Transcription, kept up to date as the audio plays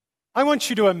I want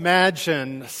you to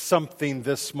imagine something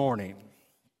this morning.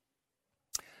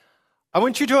 I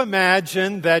want you to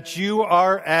imagine that you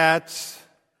are at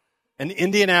an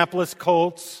Indianapolis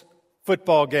Colts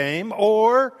football game,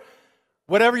 or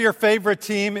whatever your favorite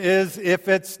team is if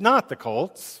it's not the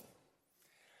Colts.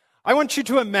 I want you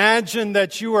to imagine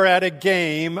that you are at a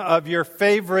game of your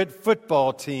favorite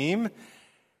football team,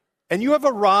 and you have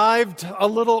arrived a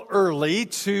little early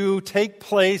to take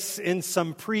place in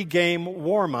some pregame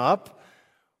warm-up,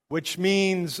 which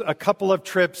means a couple of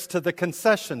trips to the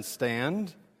concession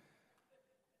stand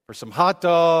for some hot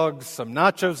dogs, some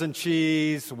nachos and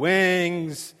cheese,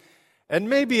 wings, and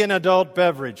maybe an adult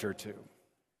beverage or two.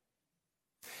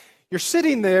 You're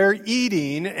sitting there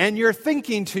eating, and you're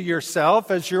thinking to yourself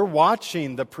as you're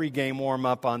watching the pregame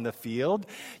warm-up on the field,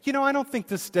 I don't think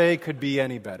this day could be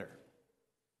any better.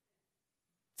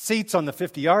 Seats on the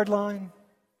 50-yard line.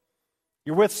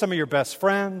 You're with some of your best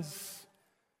friends.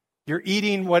 You're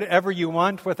eating whatever you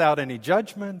want without any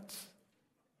judgment.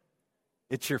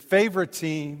 It's your favorite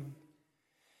team.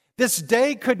 This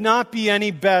day could not be any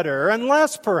better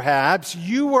unless perhaps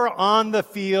you were on the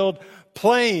field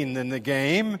playing in the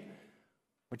game,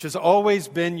 which has always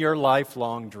been your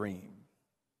lifelong dream.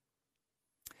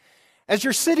 As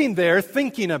you're sitting there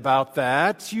thinking about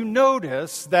that, you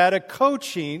notice that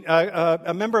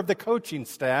a member of the coaching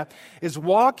staff is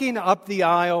walking up the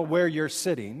aisle where you're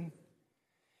sitting.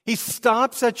 He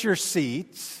stops at your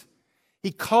seat.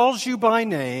 He calls you by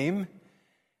name,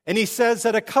 and he says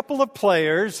that a couple of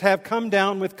players have come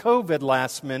down with COVID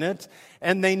last minute,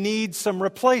 and they need some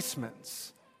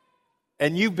replacements.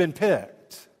 And you've been picked.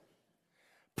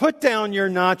 Put down your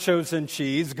nachos and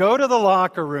cheese, go to the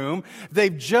locker room.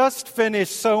 They've just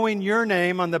finished sewing your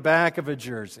name on the back of a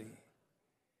jersey.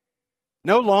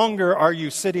 No longer are you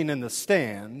sitting in the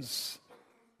stands.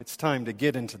 It's time to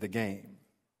get into the game.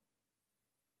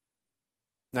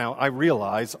 Now, I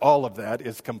realize all of that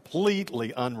is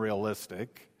completely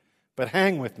unrealistic, but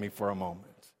hang with me for a moment.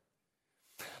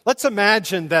 Let's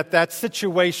imagine that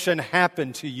situation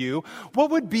happened to you.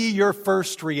 What would be your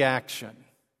first reaction?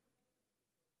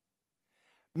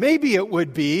 Maybe it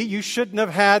would be you shouldn't have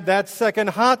had that second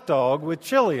hot dog with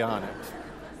chili on it.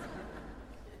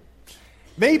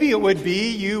 Maybe it would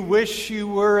be you wish you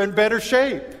were in better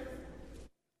shape.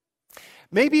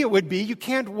 Maybe it would be you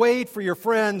can't wait for your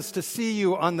friends to see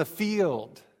you on the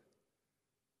field.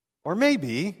 Or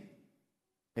maybe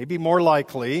more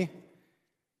likely,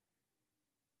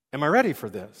 am I ready for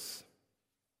this?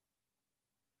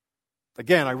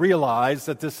 Again, I realize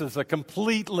that this is a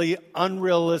completely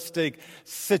unrealistic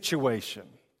situation.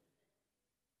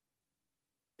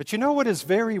 But you know what is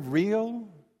very real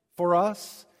for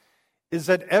us? Is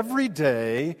that every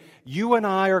day you and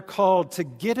I are called to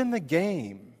get in the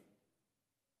game,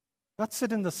 not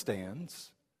sit in the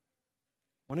stands,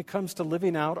 when it comes to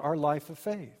living out our life of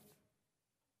faith.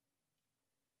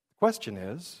 The question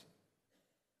is,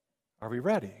 are we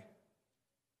ready?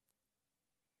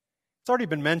 It's already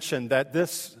been mentioned that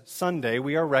this Sunday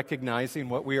we are recognizing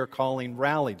what we are calling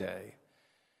Rally Day.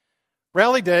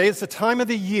 Rally Day is the time of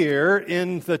the year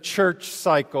in the church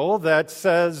cycle that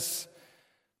says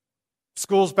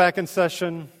school's back in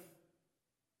session,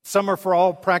 summer for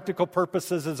all practical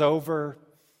purposes is over,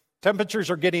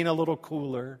 temperatures are getting a little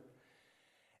cooler,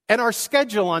 and our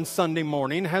schedule on Sunday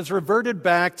morning has reverted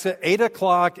back to 8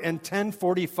 o'clock and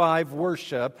 10:45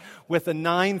 worship with a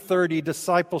 9:30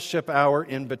 discipleship hour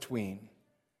in between.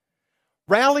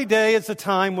 Rally Day is a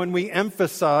time when we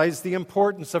emphasize the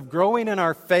importance of growing in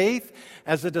our faith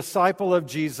as a disciple of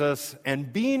Jesus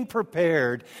and being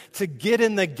prepared to get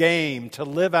in the game to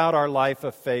live out our life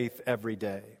of faith every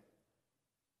day.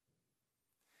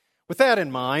 With that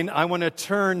in mind, I want to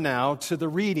turn now to the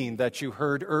reading that you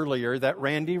heard earlier that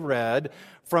Randy read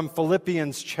from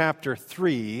Philippians chapter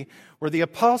 3, where the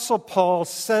Apostle Paul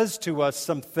says to us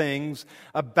some things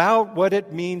about what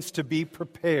it means to be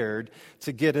prepared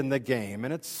to get in the game.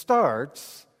 And it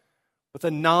starts with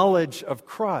a knowledge of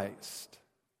Christ.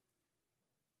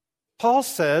 Paul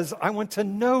says, I want to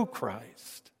know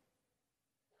Christ.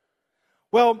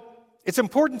 Well, it's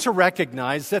important to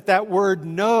recognize that word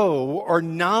know or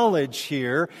knowledge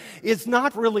here is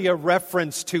not really a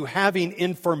reference to having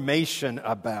information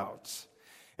about.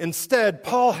 Instead,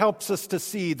 Paul helps us to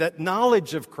see that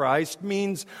knowledge of Christ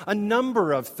means a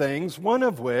number of things, one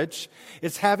of which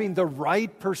is having the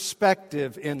right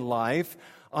perspective in life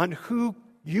on who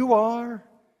you are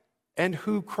and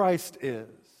who Christ is.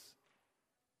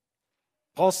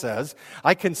 Paul says,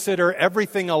 I consider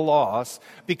everything a loss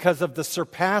because of the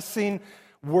surpassing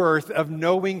worth of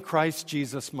knowing Christ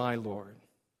Jesus my Lord.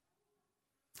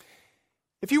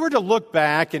 If you were to look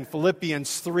back in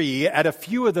Philippians 3 at a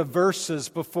few of the verses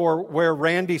before where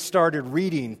Randy started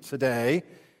reading today,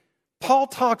 Paul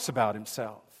talks about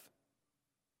himself.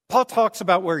 Paul talks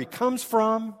about where he comes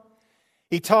from.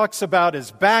 He talks about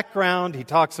his background. He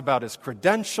talks about his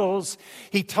credentials.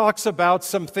 He talks about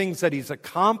some things that he's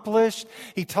accomplished.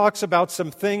 He talks about some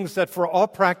things that for all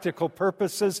practical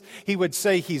purposes he would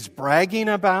say he's bragging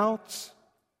about.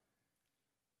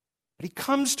 But he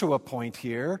comes to a point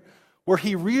here where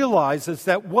he realizes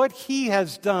that what he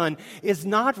has done is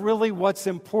not really what's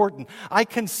important. I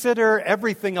consider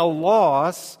everything a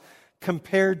loss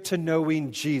compared to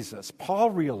knowing Jesus.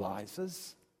 Paul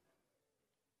realizes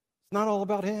it's not all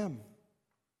about him.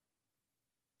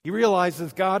 He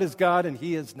realizes God is God and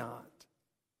he is not.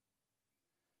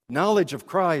 Knowledge of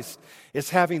Christ is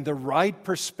having the right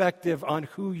perspective on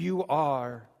who you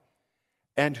are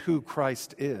and who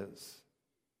Christ is.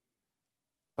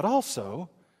 But also,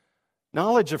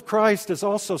 knowledge of Christ is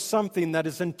also something that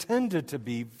is intended to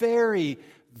be very,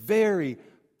 very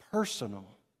personal.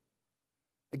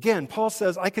 Again, Paul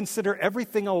says, I consider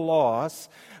everything a loss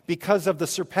because of the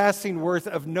surpassing worth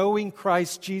of knowing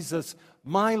Christ Jesus,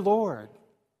 my Lord.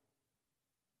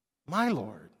 My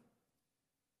Lord.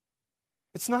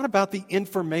 It's not about the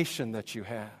information that you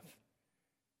have.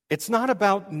 It's not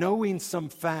about knowing some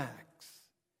facts.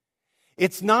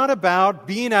 It's not about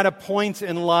being at a point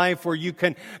in life where you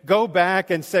can go back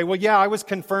and say, well, yeah, I was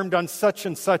confirmed on such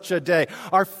and such a day.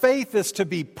 Our faith is to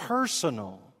be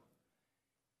personal.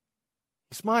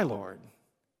 He's my Lord.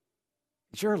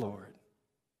 He's your Lord.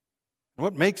 And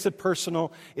what makes it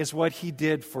personal is what he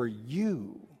did for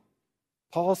you.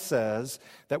 Paul says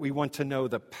that we want to know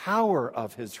the power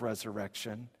of his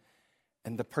resurrection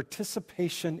and the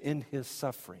participation in his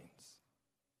sufferings.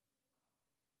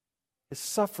 His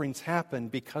sufferings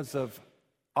happened because of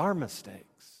our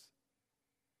mistakes.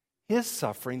 His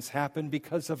sufferings happened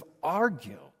because of our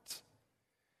guilt.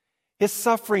 His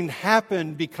suffering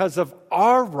happened because of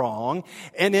our wrong,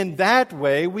 and in that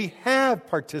way we have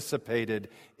participated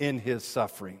in his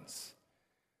sufferings.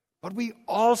 But we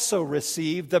also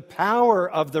receive the power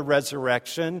of the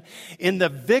resurrection in the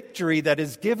victory that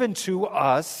is given to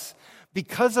us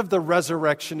because of the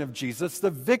resurrection of Jesus,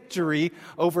 the victory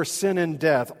over sin and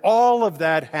death. All of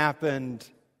that happened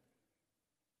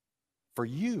for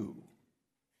you.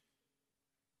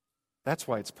 That's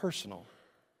why it's personal.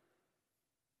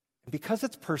 And because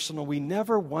it's personal, we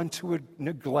never want to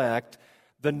neglect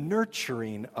the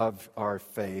nurturing of our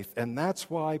faith. And that's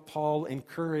why Paul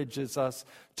encourages us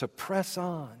to press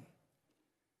on.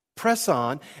 Press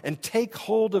on and take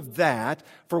hold of that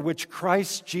for which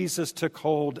Christ Jesus took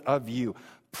hold of you.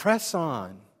 Press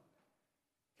on.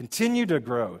 Continue to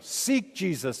grow. Seek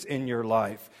Jesus in your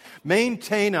life.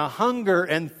 Maintain a hunger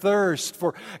and thirst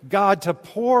for God to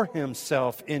pour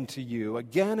himself into you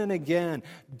again and again.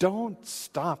 Don't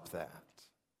stop that.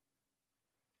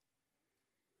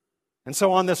 And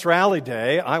so on this rally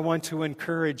day, I want to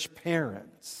encourage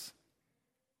parents.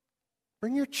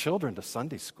 Bring your children to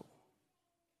Sunday school.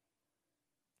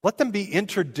 Let them be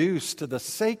introduced to the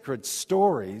sacred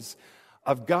stories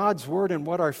of God's Word and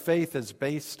what our faith is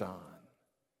based on.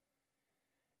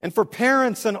 And for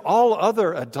parents and all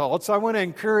other adults, I want to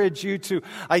encourage you to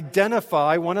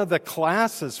identify one of the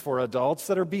classes for adults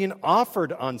that are being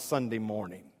offered on Sunday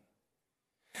morning.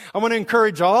 I want to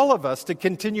encourage all of us to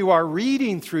continue our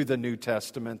reading through the New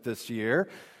Testament this year.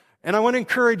 And I want to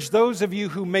encourage those of you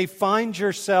who may find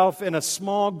yourself in a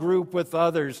small group with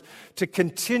others to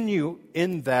continue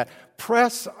in that.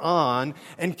 Press on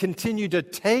and continue to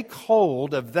take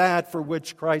hold of that for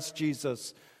which Christ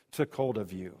Jesus took hold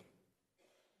of you.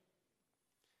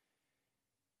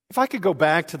 If I could go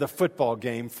back to the football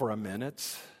game for a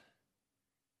minute.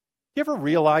 You ever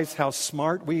realize how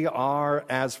smart we are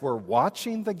as we're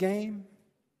watching the game?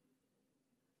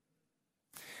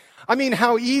 I mean,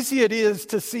 how easy it is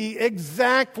to see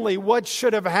exactly what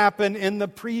should have happened in the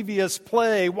previous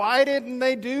play. Why didn't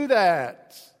they do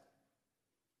that?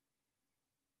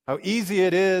 How easy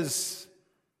it is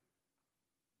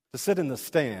to sit in the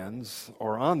stands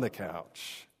or on the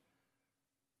couch.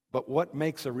 But what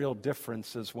makes a real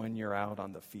difference is when you're out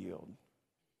on the field.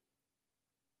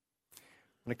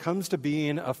 When it comes to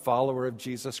being a follower of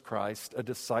Jesus Christ, a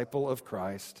disciple of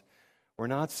Christ, we're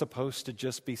not supposed to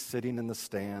just be sitting in the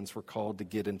stands. We're called to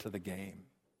get into the game.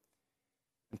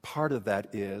 And part of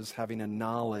that is having a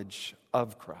knowledge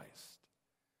of Christ.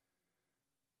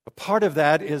 But part of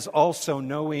that is also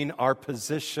knowing our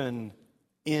position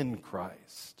in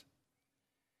Christ.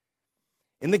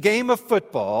 In the game of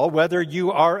football, whether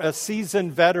you are a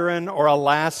seasoned veteran or a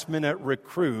last-minute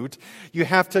recruit, you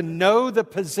have to know the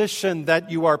position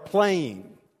that you are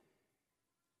playing.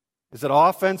 Is it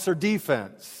offense or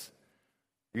defense?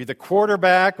 You're the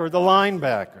quarterback or the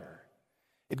linebacker.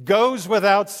 It goes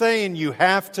without saying you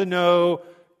have to know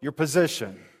your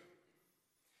position.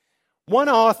 One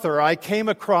author I came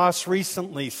across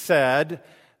recently said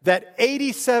that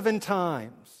 87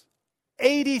 times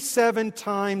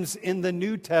in the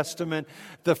New Testament,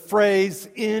 the phrase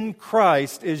 "in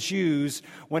Christ" is used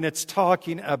when it's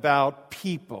talking about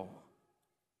people.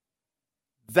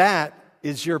 That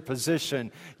is your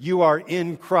position. You are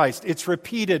in Christ. It's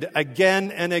repeated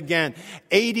again and again,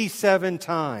 87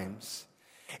 times.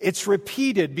 It's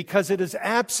repeated because it is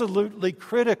absolutely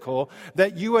critical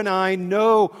that you and I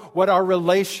know what our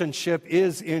relationship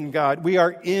is in God. We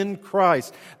are in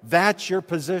Christ. That's your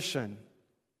position.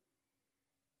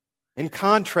 In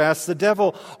contrast, the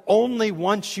devil only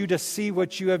wants you to see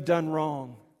what you have done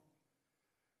wrong.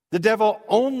 The devil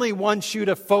only wants you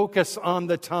to focus on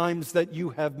the times that you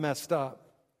have messed up.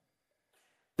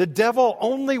 The devil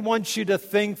only wants you to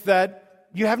think that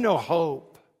you have no hope.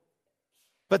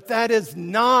 But that is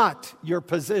not your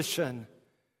position.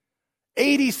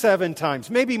 87 times,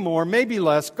 maybe more, maybe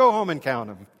less, go home and count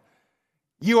them.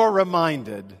 You are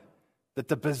reminded that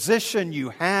the position you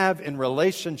have in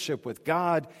relationship with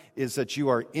God is that you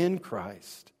are in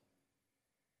Christ.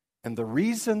 And the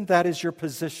reason that is your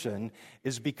position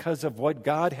is because of what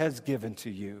God has given to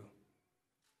you.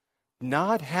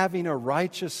 Not having a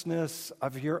righteousness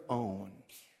of your own,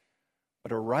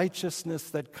 but a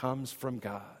righteousness that comes from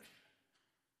God.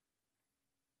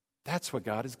 That's what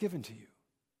God has given to you.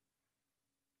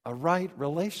 A right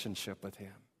relationship with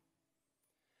Him.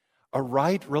 A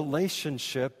right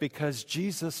relationship because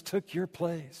Jesus took your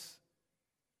place.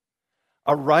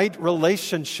 A right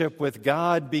relationship with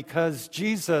God because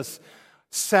Jesus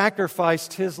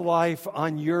sacrificed His life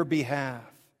on your behalf.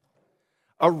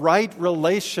 A right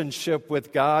relationship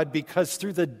with God because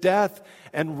through the death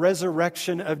and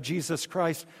resurrection of Jesus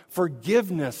Christ,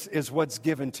 forgiveness is what's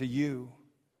given to you.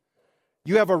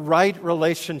 You have a right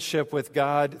relationship with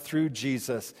God through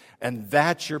Jesus, and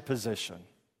that's your position.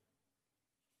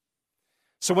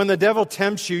 So when the devil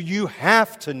tempts you, you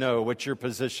have to know what your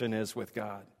position is with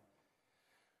God.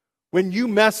 When you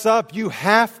mess up, you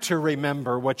have to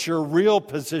remember what your real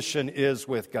position is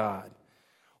with God.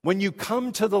 When you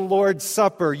come to the Lord's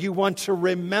Supper, you want to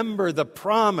remember the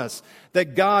promise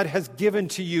that God has given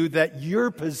to you that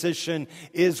your position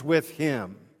is with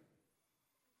Him.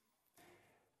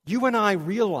 You and I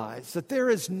realize that there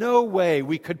is no way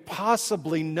we could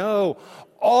possibly know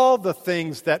all the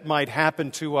things that might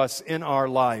happen to us in our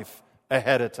life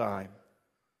ahead of time.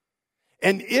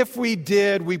 And if we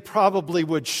did, we probably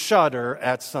would shudder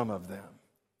at some of them.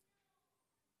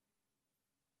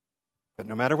 But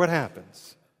no matter what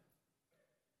happens,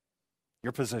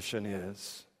 your position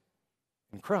is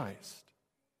in Christ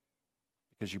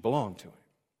because you belong to Him.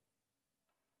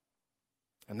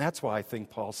 And that's why I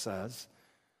think Paul says,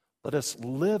 let us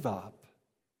live up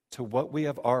to what we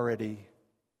have already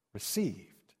received.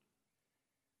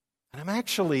 And I'm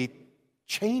actually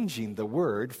changing the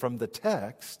word from the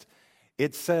text.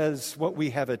 It says what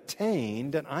we have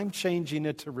attained, and I'm changing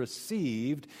it to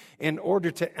received in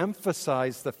order to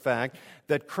emphasize the fact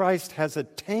that Christ has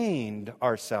attained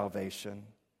our salvation,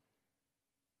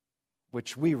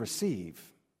 which we receive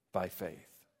by faith.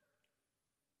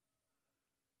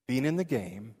 Being in the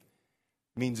game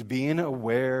means being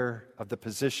aware of the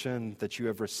position that you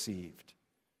have received.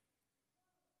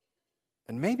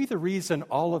 And maybe the reason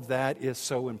all of that is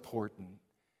so important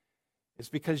is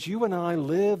because you and I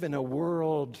live in a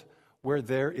world where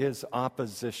there is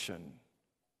opposition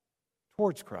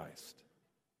towards Christ.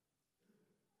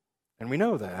 And we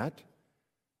know that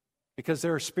because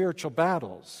there are spiritual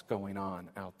battles going on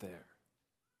out there.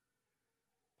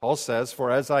 Paul says,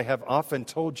 "For as I have often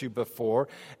told you before,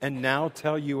 and now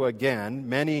tell you again,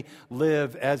 many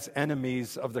live as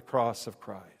enemies of the cross of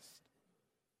Christ."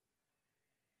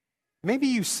 Maybe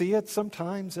you see it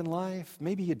sometimes in life,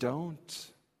 maybe you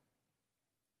don't.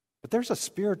 But there's a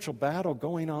spiritual battle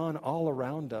going on all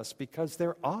around us because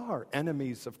there are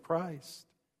enemies of Christ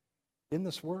in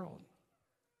this world.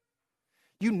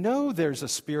 You know there's a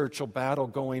spiritual battle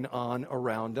going on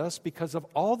around us because of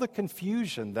all the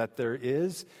confusion that there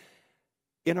is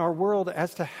in our world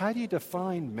as to how do you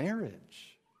define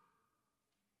marriage.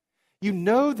 You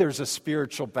know there's a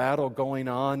spiritual battle going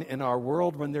on in our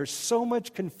world when there's so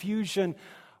much confusion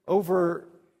over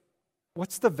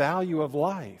what's the value of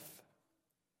life.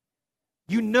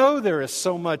 You know there is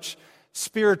so much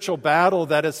spiritual battle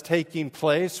that is taking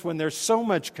place when there's so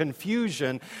much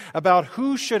confusion about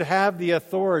who should have the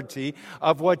authority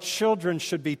of what children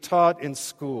should be taught in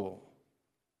school.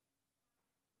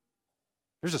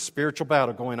 There's a spiritual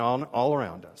battle going on all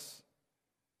around us.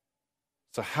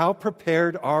 So how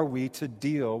prepared are we to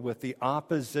deal with the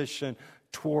opposition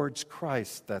towards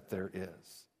Christ that there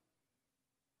is?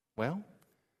 Well,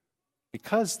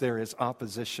 because there is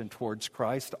opposition towards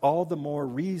Christ, all the more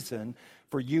reason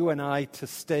for you and I to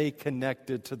stay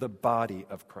connected to the body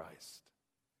of Christ.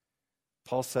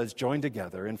 Paul says, join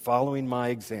together in following my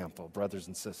example, brothers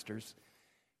and sisters.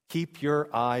 Keep your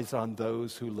eyes on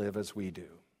those who live as we do.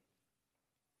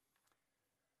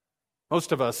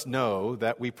 Most of us know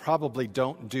that we probably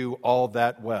don't do all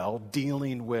that well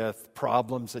dealing with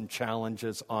problems and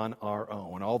challenges on our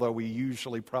own, although we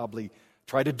usually probably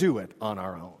try to do it on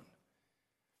our own.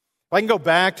 If I can go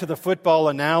back to the football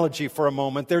analogy for a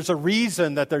moment, there's a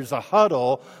reason that there's a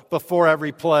huddle before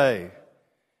every play.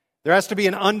 There has to be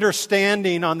an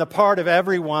understanding on the part of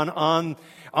everyone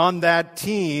on that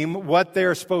team what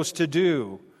they're supposed to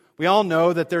do. We all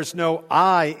know that there's no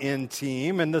I in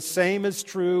team, and the same is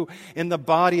true in the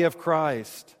body of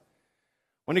Christ.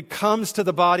 When it comes to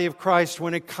the body of Christ,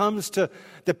 when it comes to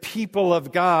the people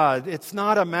of God, it's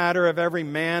not a matter of every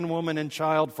man, woman, and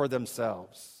child for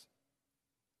themselves.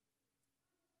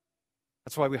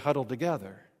 That's why we huddle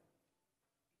together.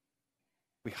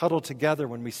 We huddle together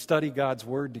when we study God's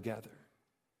Word together.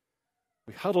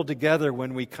 We huddle together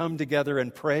when we come together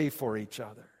and pray for each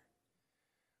other.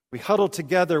 We huddle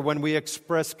together when we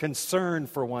express concern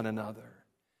for one another.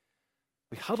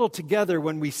 We huddle together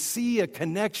when we see a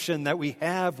connection that we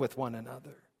have with one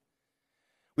another.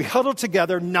 We huddle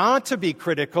together not to be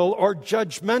critical or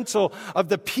judgmental of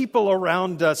the people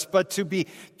around us, but to be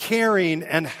caring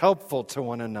and helpful to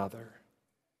one another.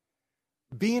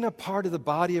 Being a part of the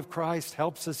body of Christ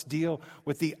helps us deal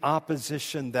with the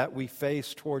opposition that we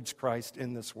face towards Christ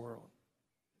in this world.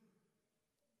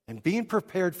 And being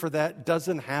prepared for that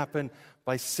doesn't happen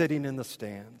by sitting in the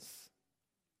stands.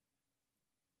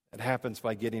 It happens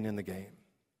by getting in the game.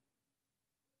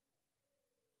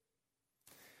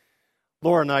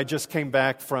 Laura and I just came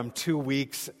back from 2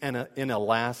 weeks in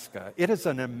Alaska. It is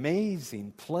an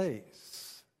amazing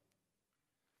place.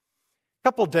 A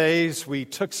couple days, we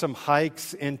took some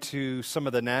hikes into some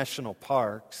of the national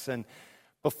parks. And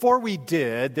before we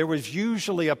did, there was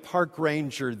usually a park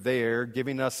ranger there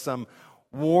giving us some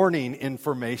warning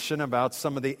information about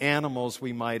some of the animals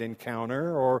we might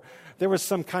encounter, or there was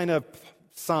some kind of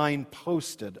sign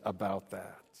posted about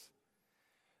that.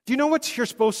 Do you know what you're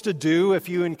supposed to do if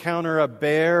you encounter a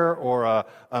bear or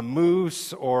a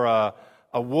moose or a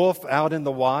wolf out in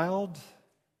the wild?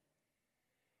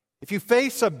 If you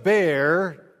face a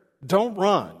bear, don't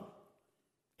run.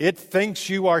 It thinks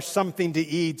you are something to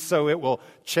eat, so it will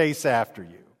chase after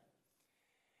you.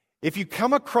 If you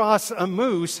come across a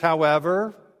moose,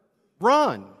 however,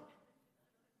 run.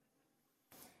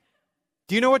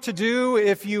 Do you know what to do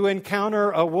if you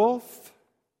encounter a wolf?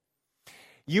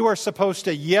 You are supposed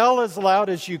to yell as loud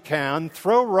as you can,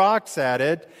 throw rocks at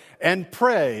it, and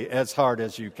pray as hard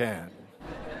as you can.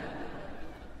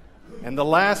 And the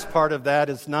last part of that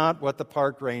is not what the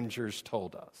park rangers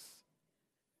told us.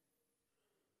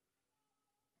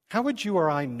 How would you or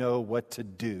I know what to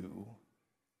do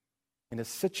in a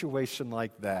situation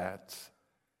like that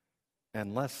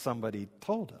unless somebody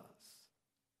told us?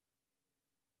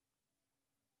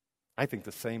 I think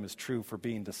the same is true for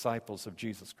being disciples of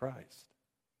Jesus Christ.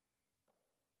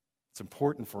 It's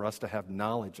important for us to have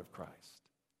knowledge of Christ.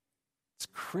 It's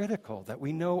critical that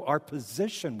we know our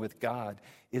position with God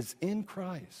is in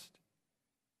Christ.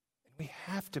 And we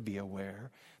have to be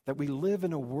aware that we live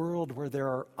in a world where there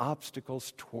are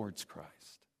obstacles towards Christ.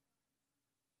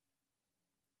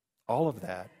 All of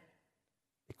that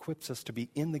equips us to be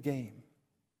in the game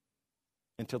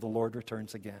until the Lord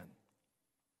returns again.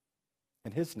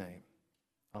 In His name,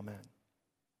 amen.